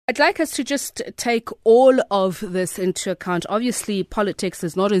I'd like us to just take all of this into account. Obviously, politics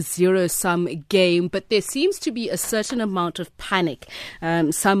is not a zero-sum game, but there seems to be a certain amount of panic.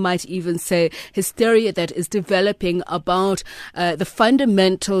 Some might even say hysteria that is developing about the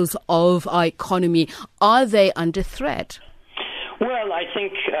fundamentals of our economy. Are they under threat? Well, I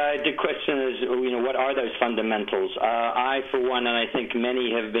think the question is, what are those fundamentals? I, for one, and I think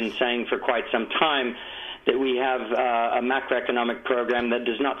many have been saying for quite some time, that we have a macroeconomic program that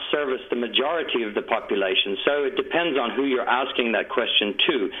does not service the majority of the population. So it depends on who you're asking that question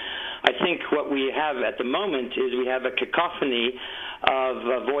to. I think what we have at the moment is we have a cacophony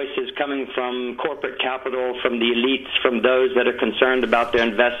of voices coming from corporate capital, from the elites, from those that are concerned about their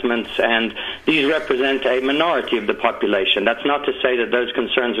investments, and these represent a minority of the population. That's not to say that those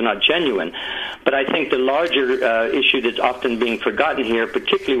concerns are not genuine, but I think the larger issue that's often being forgotten here,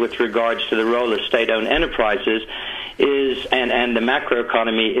 particularly with regards to the role of state-owned enterprises, is and the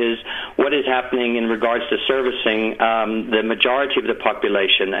macroeconomy is what is happening in regards to servicing the majority of the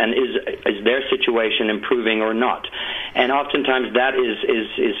population, and is their situation improving or not? And oftentimes that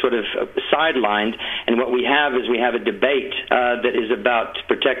is sort of sidelined, and what we have is a debate that is about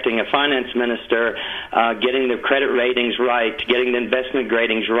protecting a finance minister, getting the credit ratings right, getting the investment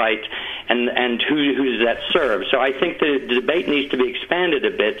ratings right, and who does that serve? So I think the debate needs to be expanded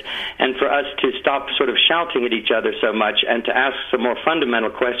a bit, and for us to stop sort of shouting at each other so much and to ask some more fundamental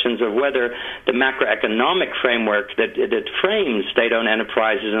questions of whether the macroeconomic framework that frames state-owned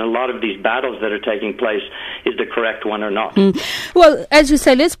enterprises and a lot of these battles that are taking place is the correct one or not. Well, as you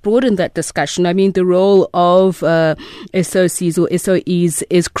say, let's broaden that discussion. I mean, the role of SOCs or SOEs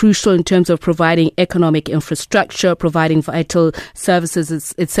is crucial in terms of providing economic infrastructure, providing vital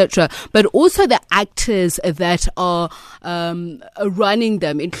services, etc., but also the actors that are running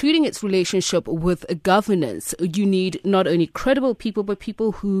them, including its relationship with governance. You need not only credible people, but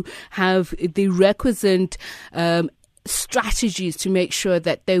people who have the requisite strategies to make sure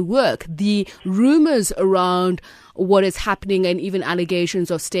that they work. The rumors around what is happening and even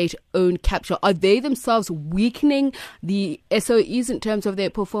allegations of state-owned capture, are they themselves weakening the SOEs in terms of their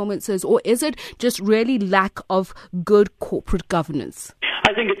performances, or is it just really lack of good corporate governance?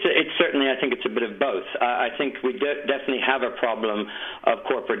 I think it's a bit of both. I think we definitely have a problem of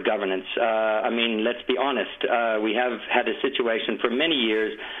corporate governance. I mean, let's be honest. We have had a situation for many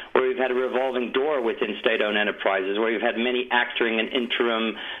years where we've had a revolving door within state-owned enterprises, where we've had many acting and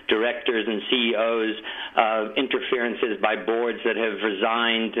interim directors and CEOs, interferences by boards that have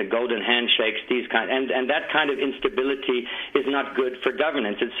resigned, golden handshakes, and that kind of instability is not good for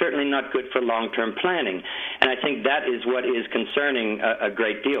governance. It's certainly not good for long-term planning, and I think that is what is concerning a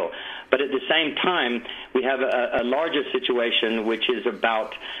great deal. But at the same time, we have a larger situation which is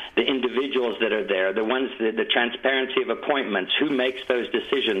about the individuals that are there, the transparency of appointments, who makes those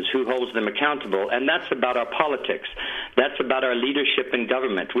decisions, who holds them accountable, and that's about our politics. That's about our leadership in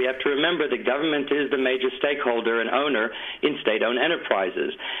government. We have to remember that government is the major stakeholder and owner in state-owned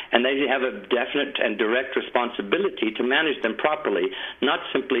enterprises, and they have a definite and direct responsibility to manage them properly, not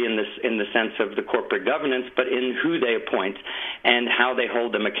simply in the sense of the corporate governance, but in who they appoint and how they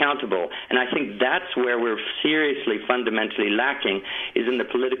hold them accountable. And I think that's where we're seriously, fundamentally lacking, is in the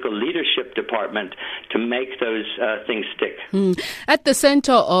political leadership department to make those things stick. At the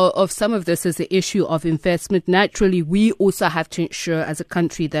center of some of this is the issue of investment. Naturally, we also have to ensure as a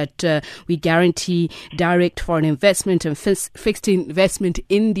country that we guarantee direct foreign investment and fixed investment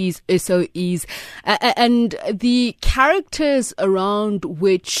in these SOEs. And the characters around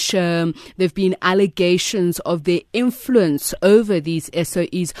which there have been allegations of their influence over these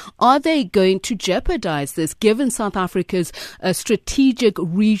SOEs, are they going to jeopardize this, given South Africa's strategic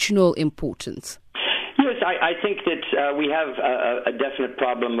regional importance? Yes, I think that we have a definite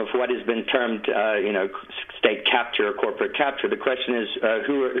problem of what has been termed, state capture or corporate capture. The question is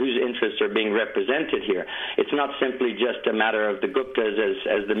whose interests are being represented here. It's not simply just a matter of the Guptas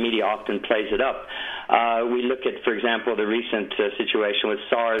as the media often plays it up. We look at, for example, the recent situation with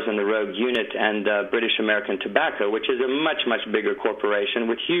SARS and the Rogue Unit and British American Tobacco, which is a much, much bigger corporation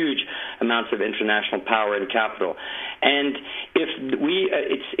with huge amounts of international power and capital. And if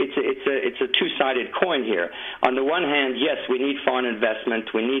it's a two-sided coin here. On the one hand, yes, we need foreign investment,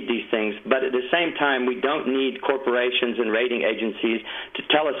 we need these things, but at the same time, we don't need corporations and rating agencies to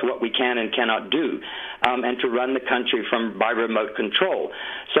tell us what we can and cannot do, and to run the country by remote control.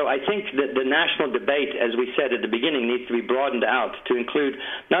 So I think that the national debate, as we said at the beginning, needs to be broadened out to include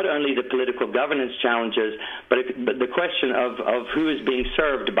not only the political governance challenges, but the question of who is being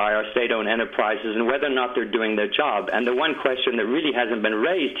served by our state-owned enterprises and whether or not they're doing their job. And the one question that really hasn't been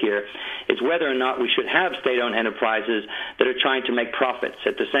raised here is whether or not we should have have state-owned enterprises that are trying to make profits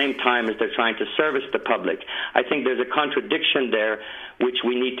at the same time as they're trying to service the public. I think there's a contradiction there which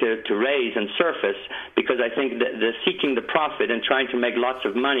we need to raise and surface, because I think that the seeking the profit and trying to make lots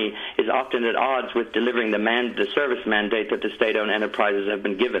of money is often at odds with delivering the service mandate that the state-owned enterprises have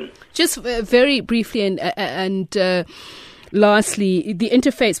been given. Just very briefly and lastly, the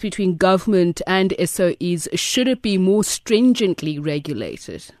interface between government and SOEs, should it be more stringently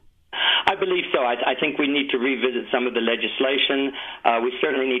regulated? I believe so. I think we need to revisit some of the legislation. We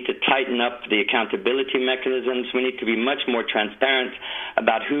certainly need to tighten up the accountability mechanisms. We need to be much more transparent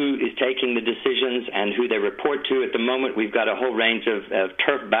about who is taking the decisions and who they report to. At the moment, we've got a whole range of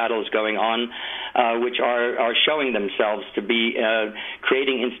turf battles going on, which are showing themselves to be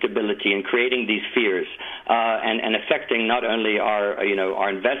creating instability and creating these fears and affecting not only our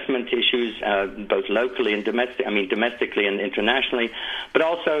investment issues, both locally and domestically and internationally, but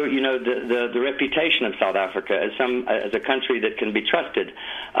also the reputation of South Africa as a country that can be trusted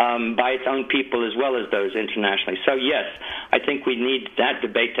by its own people as well as those internationally. So yes, I think we need that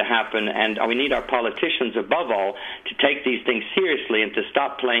debate to happen, and we need our politicians above all to take these things seriously and to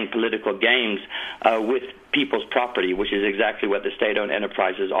stop playing political games with people's property, which is exactly what the state-owned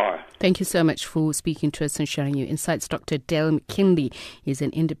enterprises are. Thank you so much for speaking to us and sharing your insights. Dr. Dale McKinley is an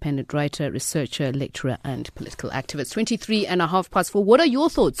independent writer, researcher, lecturer and political activist. 4:23. What are your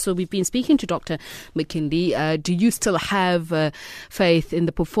thoughts? So we've been speaking to Dr. McKinley. Do you still have faith in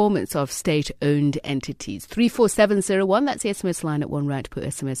the performance of state-owned entities? 34701, that's the SMS line at R1 per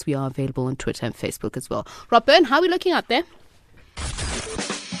SMS. We are available on Twitter and Facebook as well. Rob Byrne, how are we looking out there?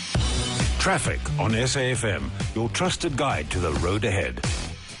 Traffic on SAFM, your trusted guide to the road ahead.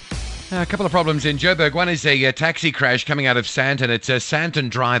 A couple of problems in Joburg. One is a taxi crash coming out of Sandton. It's Sandton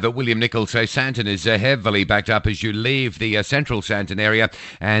Drive at William Nicol. So Sandton is heavily backed up as you leave the central Sandton area.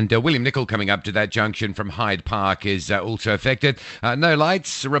 And William Nicol coming up to that junction from Hyde Park is also affected. No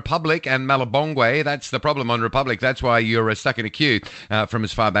lights, Republic and Malabongwe. That's the problem on Republic. That's why you're stuck in a queue from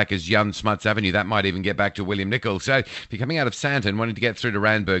as far back as Jan Smuts Avenue. That might even get back to William Nicol. So if you're coming out of Sandton, wanting to get through to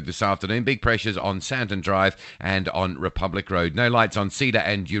Randburg this afternoon, big pressures on Sandton Drive and on Republic Road. No lights on Cedar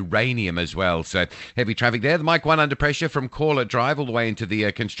and Uranium as well, so heavy traffic there. The Mike 1 under pressure from Corlett Drive all the way into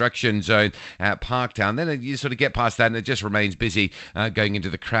the construction zone at Parktown. Then you sort of get past that and it just remains busy going into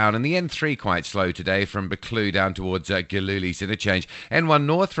the Crown. And the N3 quite slow today from Buccleuch down towards Galuli's interchange. N1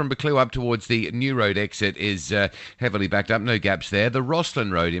 north from Buccleuch up towards the New Road exit is heavily backed up, no gaps there. The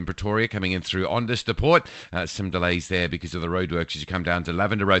Roslyn Road in Pretoria coming in through Ondersteport. Some delays there because of the roadworks as you come down to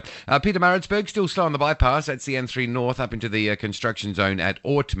Lavender Road. Pietermaritzburg still slow on the bypass. That's the N3 north up into the construction zone at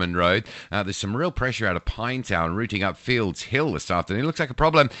Ortman Road. There's some real pressure out of Pinetown routing up Fields Hill this afternoon. It looks like a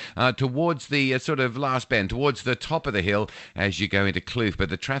problem towards the sort of last bend, towards the top of the hill as you go into Kloof. But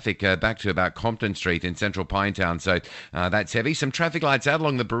the traffic back to about Compton Street in central Pinetown. So that's heavy. Some traffic lights out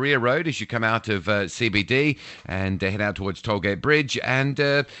along the Berea Road as you come out of CBD and head out towards Tollgate Bridge. And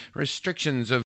restrictions of